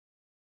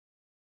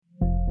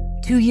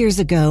2 years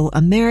ago,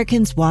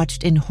 Americans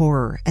watched in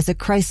horror as a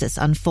crisis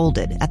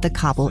unfolded at the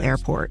Kabul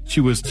airport.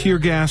 She was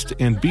tear-gassed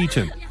and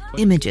beaten.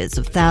 Images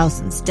of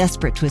thousands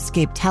desperate to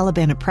escape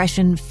Taliban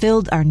oppression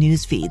filled our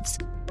news feeds.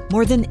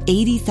 More than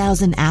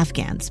 80,000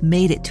 Afghans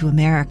made it to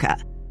America.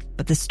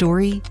 But the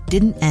story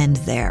didn't end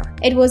there.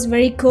 It was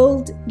very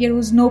cold. There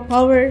was no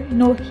power,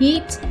 no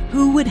heat.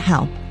 Who would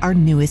help our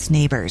newest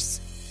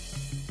neighbors?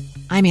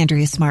 I'm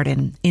Andrea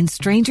Smartin. In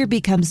Stranger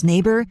Becomes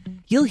Neighbor,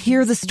 you'll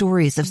hear the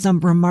stories of some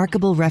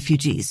remarkable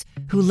refugees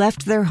who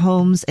left their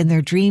homes and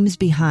their dreams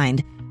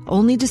behind,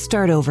 only to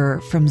start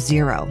over from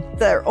zero.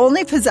 Their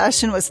only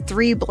possession was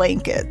 3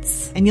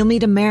 blankets. And you'll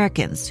meet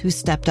Americans who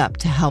stepped up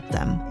to help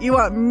them. You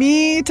want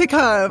me to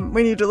come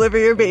when you deliver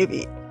your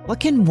baby. What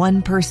can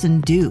one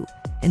person do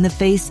in the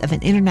face of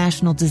an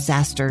international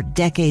disaster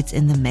decades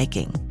in the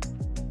making?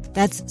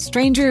 That's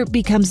Stranger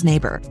Becomes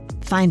Neighbor.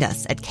 Find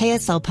us at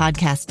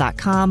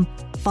kslpodcast.com.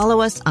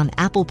 Follow us on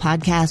Apple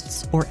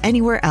Podcasts or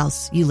anywhere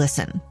else you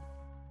listen.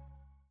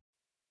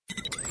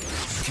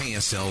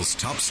 KSL's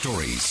top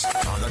stories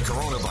on the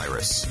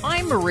coronavirus.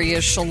 I'm Maria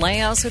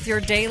Shilaos with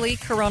your daily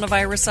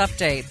coronavirus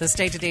update. The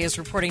state today is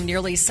reporting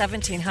nearly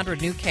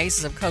 1,700 new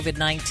cases of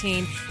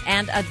COVID-19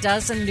 and a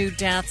dozen new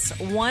deaths.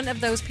 One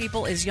of those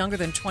people is younger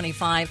than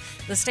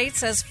 25. The state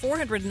says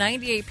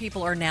 498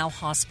 people are now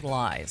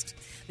hospitalized.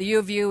 The U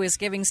of U is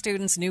giving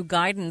students new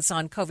guidance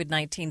on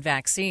COVID-19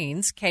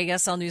 vaccines.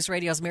 KSL News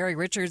Radio's Mary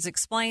Richards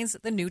explains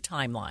the new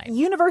timeline.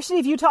 University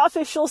of Utah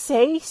officials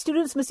say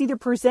students must either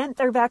present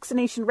their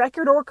vaccination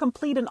record or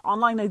complete an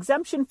online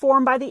exemption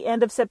form by the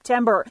end of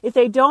September. If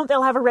they don't,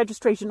 they'll have a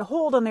registration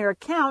hold on their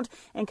account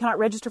and cannot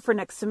register for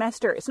next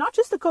semester. It's not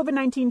just the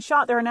COVID-19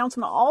 shot. Their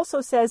announcement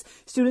also says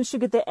students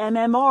should get the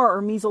MMR,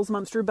 or measles,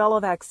 mumps, rubella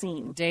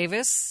vaccine.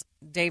 Davis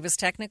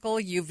Technical,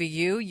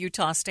 UVU,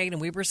 Utah State,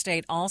 and Weber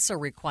State also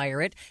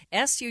require it.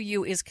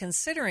 SUU is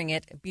considering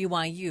it.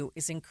 BYU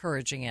is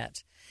encouraging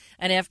it.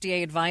 An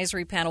FDA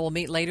advisory panel will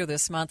meet later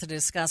this month to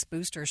discuss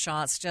booster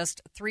shots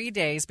just 3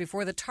 days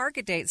before the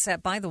target date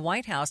set by the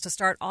White House to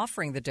start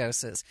offering the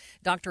doses.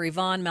 Dr.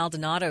 Yvonne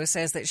Maldonado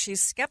says that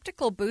she's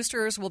skeptical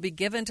boosters will be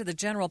given to the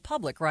general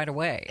public right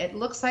away. It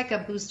looks like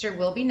a booster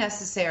will be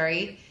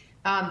necessary.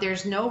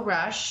 There's no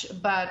rush,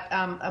 but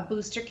a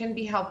booster can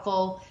be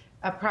helpful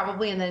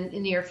probably in the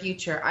near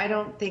future. I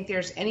don't think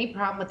there's any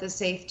problem with the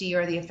safety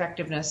or the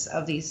effectiveness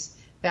of these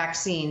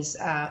vaccines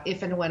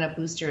if and when a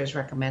booster is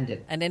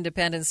recommended. An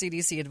independent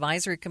CDC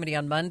advisory committee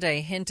on Monday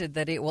hinted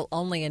that it will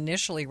only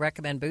initially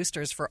recommend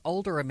boosters for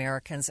older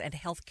Americans and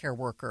healthcare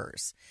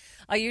workers.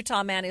 A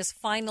Utah man is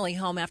finally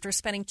home after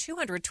spending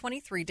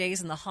 223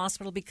 days in the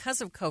hospital because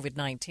of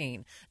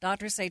COVID-19.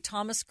 Doctors say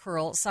Thomas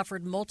Curl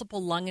suffered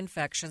multiple lung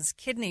infections,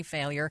 kidney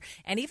failure,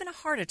 and even a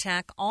heart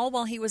attack, all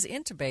while he was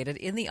intubated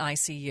in the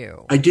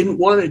ICU. I didn't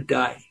want to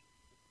die.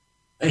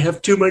 I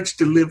have too much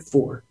to live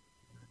for.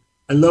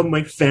 I love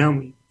my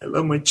family. I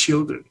love my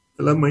children.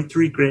 I love my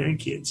 3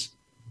 grandkids.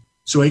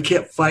 So I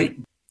kept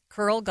fighting.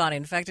 Curl got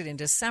infected in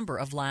December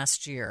of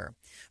last year.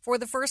 For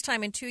the first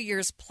time in 2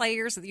 years,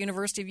 players at the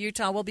University of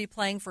Utah will be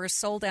playing for a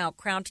sold-out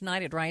crowd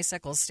tonight at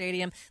Rice-Eccles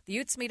Stadium. The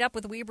Utes meet up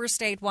with Weber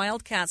State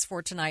Wildcats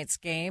for tonight's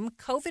game.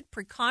 COVID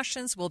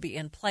precautions will be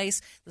in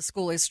place. The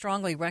school is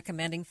strongly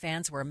recommending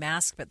fans wear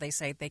masks, but they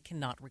say they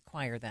cannot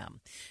require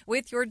them.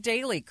 With your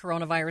daily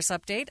coronavirus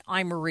update,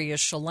 I'm Maria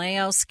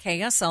Shilaos,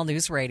 KSL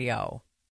News Radio.